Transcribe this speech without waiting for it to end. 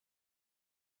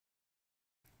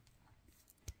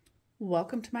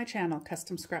Welcome to my channel,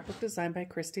 Custom Scrapbook Design by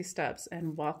Christy Stubbs,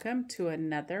 and welcome to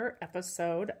another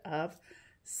episode of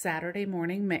Saturday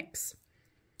Morning Makes.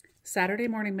 Saturday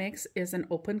Morning Makes is an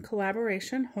open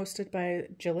collaboration hosted by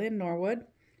Jillian Norwood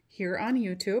here on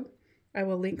YouTube. I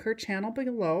will link her channel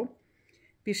below.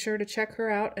 Be sure to check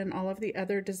her out and all of the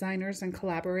other designers and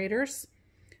collaborators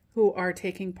who are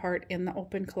taking part in the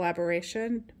open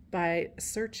collaboration by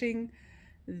searching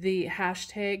the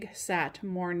hashtag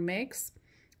satmornmakes.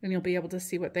 And you'll be able to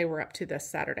see what they were up to this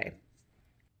Saturday.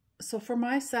 So for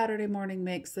my Saturday Morning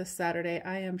Makes this Saturday,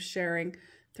 I am sharing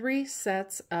 3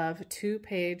 sets of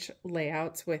 2-page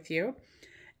layouts with you.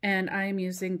 And I am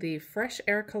using the Fresh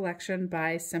Air collection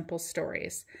by Simple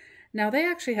Stories. Now they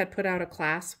actually had put out a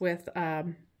class with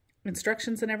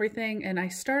instructions and everything, and I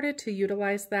started to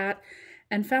utilize that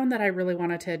and found that I really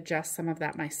wanted to adjust some of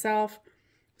that myself.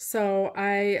 So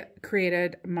I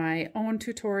created my own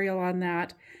tutorial on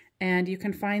that. And you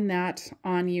can find that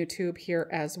on YouTube here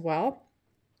as well.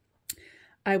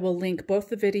 I will link both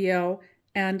the video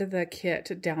and the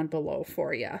kit down below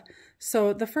for you.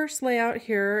 So the first layout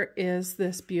here is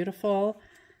this beautiful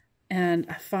and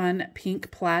fun pink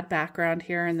plaid background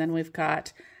here. And then we've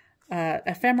got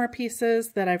ephemera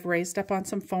pieces that I've raised up on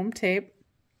some foam tape.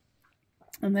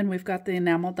 And then we've got the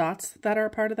enamel dots that are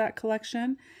a part of that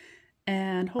collection.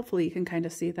 And hopefully you can kind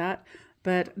of see that.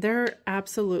 But they're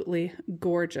absolutely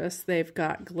gorgeous. They've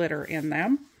got glitter in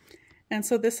them. And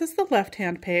so this is the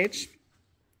left-hand page.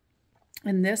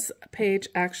 And this page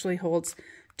actually holds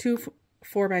 2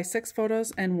 4x6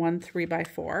 photos and 1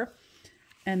 3x4.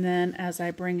 And then as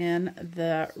I bring in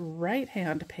the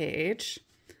right-hand page,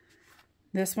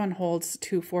 this one holds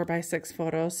 2 4x6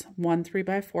 photos, 1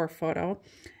 3x4 photo.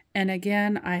 And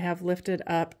again, I have lifted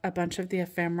up a bunch of the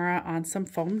ephemera on some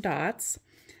foam dots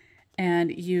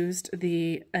and used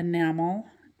the enamel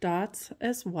dots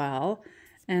as well.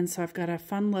 And so I've got a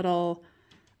fun little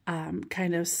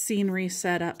kind of scenery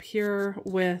set up here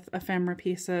with ephemera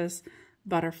pieces,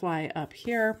 butterfly up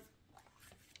here.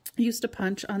 Used a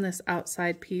punch on this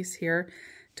outside piece here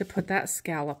to put that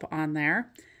scallop on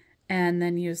there. And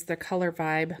then use the Color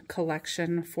Vibe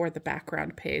collection for the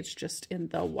background page just in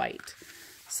the white.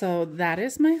 So that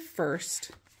is my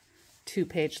first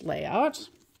 2-page layout.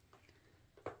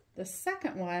 The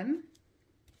second one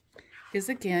is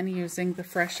again using the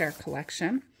Fresh Air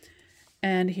collection.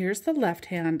 And here's the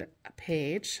left-hand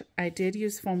page. I did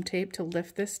use foam tape to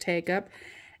lift this tag up,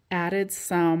 added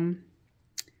some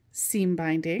seam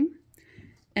binding.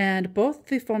 And both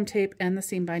the foam tape and the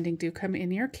seam binding do come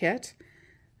in your kit.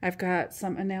 I've got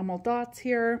some enamel dots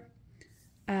here.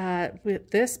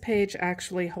 This page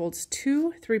actually holds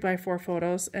 2 3x4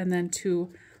 photos and then 2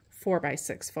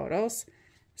 4x6 photos.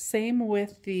 Same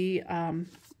with the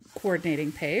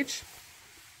coordinating page.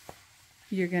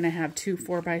 You're going to have 2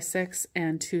 4x6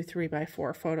 and 2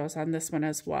 3x4 photos on this one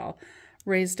as well.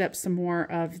 Raised up some more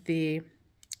of the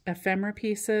ephemera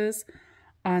pieces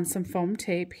on some foam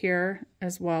tape here,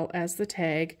 as well as the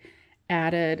tag.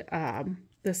 Added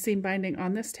the seam binding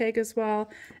on this tag as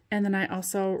well. And then I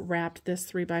also wrapped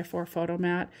this 3x4 photo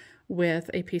mat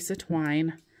with a piece of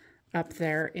twine up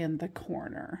there in the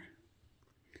corner.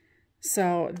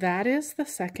 So that is the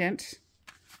second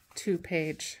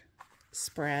 2-page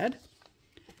spread.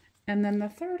 And then the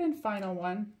third and final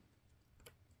one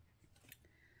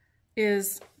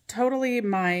is totally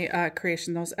my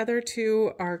creation. Those other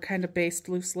 2 are kind of based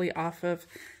loosely off of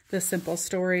the Simple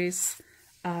Stories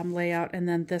layout. And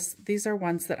then these are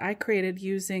ones that I created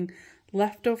using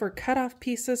leftover cutoff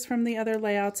pieces from the other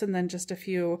layouts and then just a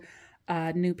few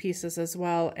new pieces as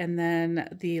well, and then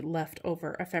the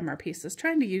leftover ephemera pieces,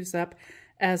 trying to use up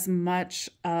as much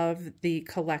of the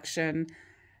collection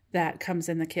that comes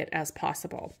in the kit as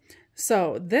possible.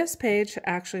 So this page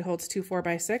actually holds 2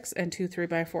 4x6 and 2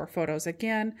 3x4 photos.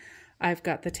 Again, I've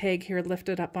got the tag here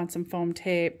lifted up on some foam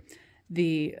tape,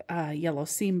 the yellow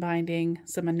seam binding,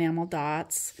 some enamel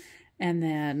dots, and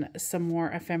then some more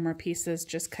ephemera pieces,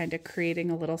 just kind of creating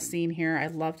a little scene here. I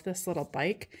loved this little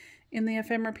bike in the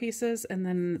ephemera pieces, and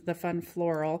then the fun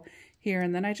floral here.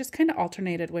 And then I just kind of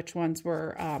alternated which ones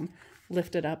were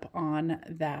lifted up on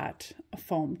that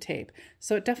foam tape.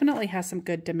 So it definitely has some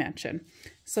good dimension.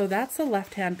 So that's the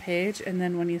left-hand page. And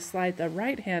then when you slide the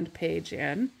right-hand page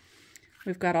in,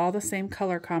 we've got all the same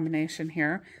color combination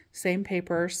here, same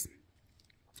papers,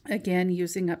 again,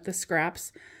 using up the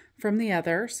scraps from the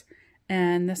others.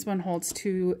 And this one holds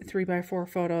 2 3x4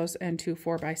 photos and 2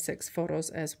 4x6 photos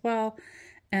as well.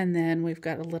 And then we've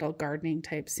got a little gardening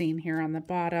type scene here on the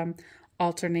bottom,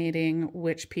 alternating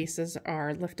which pieces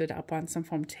are lifted up on some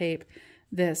foam tape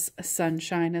This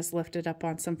sunshine is lifted up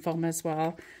on some foam as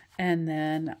well. And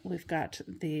then we've got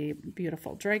the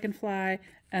beautiful dragonfly,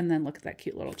 and then look at that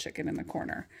cute little chicken in the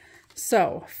corner.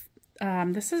 So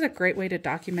this is a great way to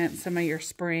document some of your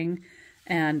spring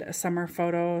and summer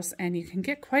photos, and you can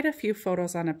get quite a few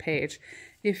photos on a page.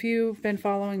 If you've been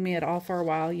following me at all for a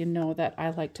while, you know that I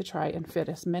like to try and fit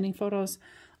as many photos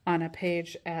on a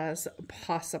page as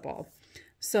possible.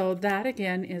 So that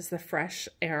again is the Fresh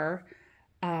Air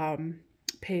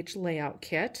page layout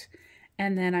kit.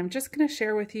 And then I'm just going to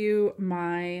share with you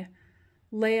my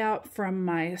layout from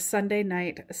my Sunday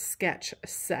night sketch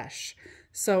sesh.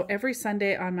 So every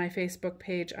Sunday on my Facebook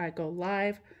page, I go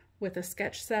live with a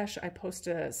sketch sesh. I post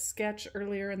a sketch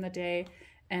earlier in the day,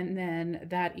 and then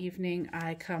that evening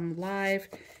I come live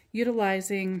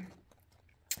utilizing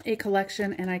a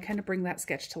collection, and I kind of bring that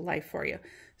sketch to life for you.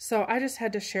 So I just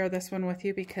had to share this one with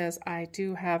you because I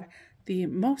do have the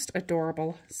most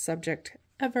adorable subject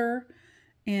ever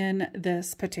in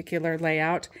this particular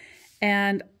layout.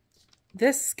 And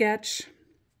this sketch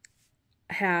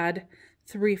had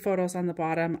 3 photos on the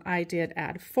bottom. I did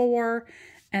add 4,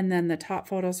 and then the top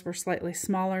photos were slightly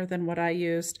smaller than what I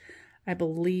used. I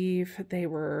believe they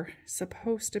were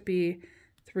supposed to be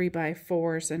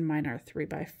 3x4s, and mine are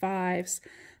 3x5s.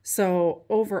 So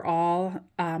overall,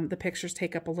 the pictures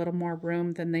take up a little more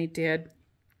room than they did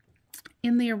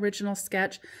in the original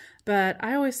sketch. But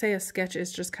I always say a sketch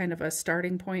is just kind of a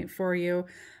starting point for you.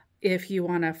 If you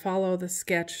want to follow the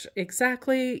sketch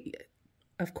exactly,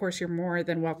 of course, you're more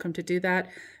than welcome to do that.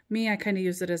 Me, I kind of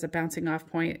use it as a bouncing off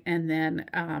point, and then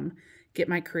get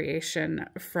my creation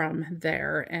from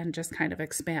there and just kind of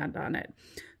expand on it.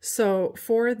 So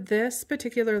for this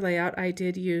particular layout, I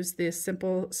did use the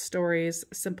Simple Stories,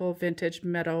 Simple Vintage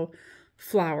Meadow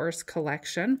Flowers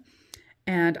collection.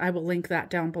 And I will link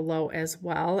that down below as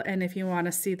well. And if you want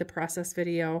to see the process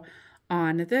video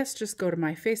on this, just go to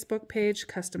my Facebook page,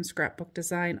 Custom Scrapbook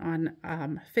Design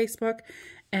on Facebook,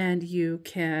 and you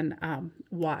can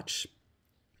watch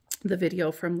the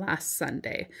video from last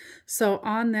Sunday. So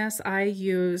on this, I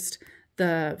used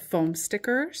the foam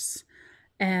stickers,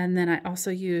 and then I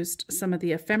also used some of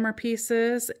the ephemera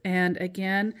pieces. And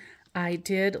again, I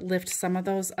did lift some of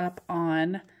those up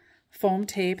on foam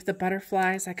tape. The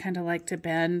butterflies, I kind of like to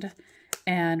bend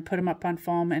and put them up on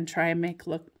foam and try and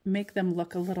make them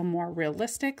look a little more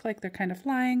realistic, like they're kind of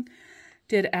flying.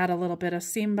 Did add a little bit of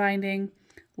seam binding,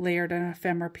 layered an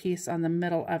ephemera piece on the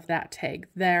middle of that tag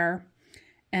there.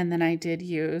 And then I did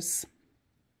use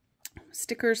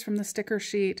stickers from the sticker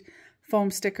sheet,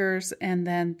 foam stickers, and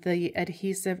then the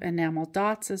adhesive enamel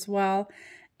dots as well,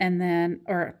 and then,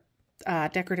 or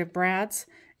decorative brads,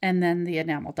 and then the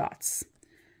enamel dots.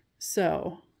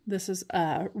 So this is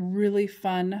a really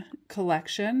fun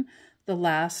collection. The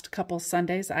last couple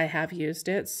Sundays I have used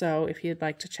it. So if you'd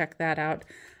like to check that out,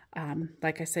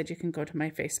 like I said, you can go to my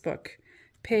Facebook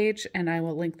page, and I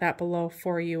will link that below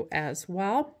for you as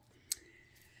well.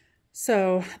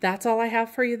 So that's all I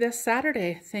have for you this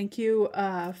Saturday. Thank you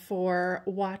for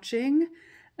watching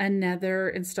another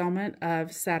installment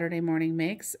of Saturday Morning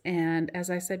Makes. And as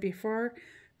I said before,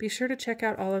 be sure to check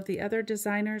out all of the other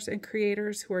designers and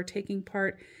creators who are taking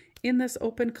part in this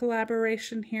open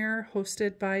collaboration here,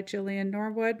 hosted by Jillian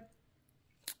Norwood.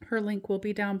 Her link will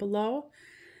be down below.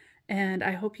 And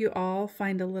I hope you all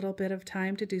find a little bit of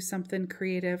time to do something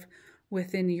creative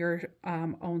within your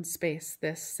own space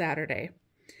this Saturday.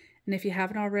 And if you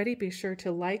haven't already, be sure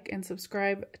to like and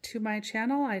subscribe to my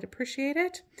channel. I'd appreciate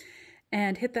it.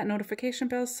 And hit that notification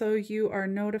bell so you are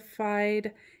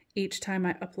notified each time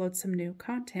I upload some new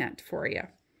content for you.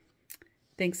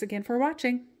 Thanks again for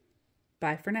watching.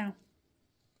 Bye for now.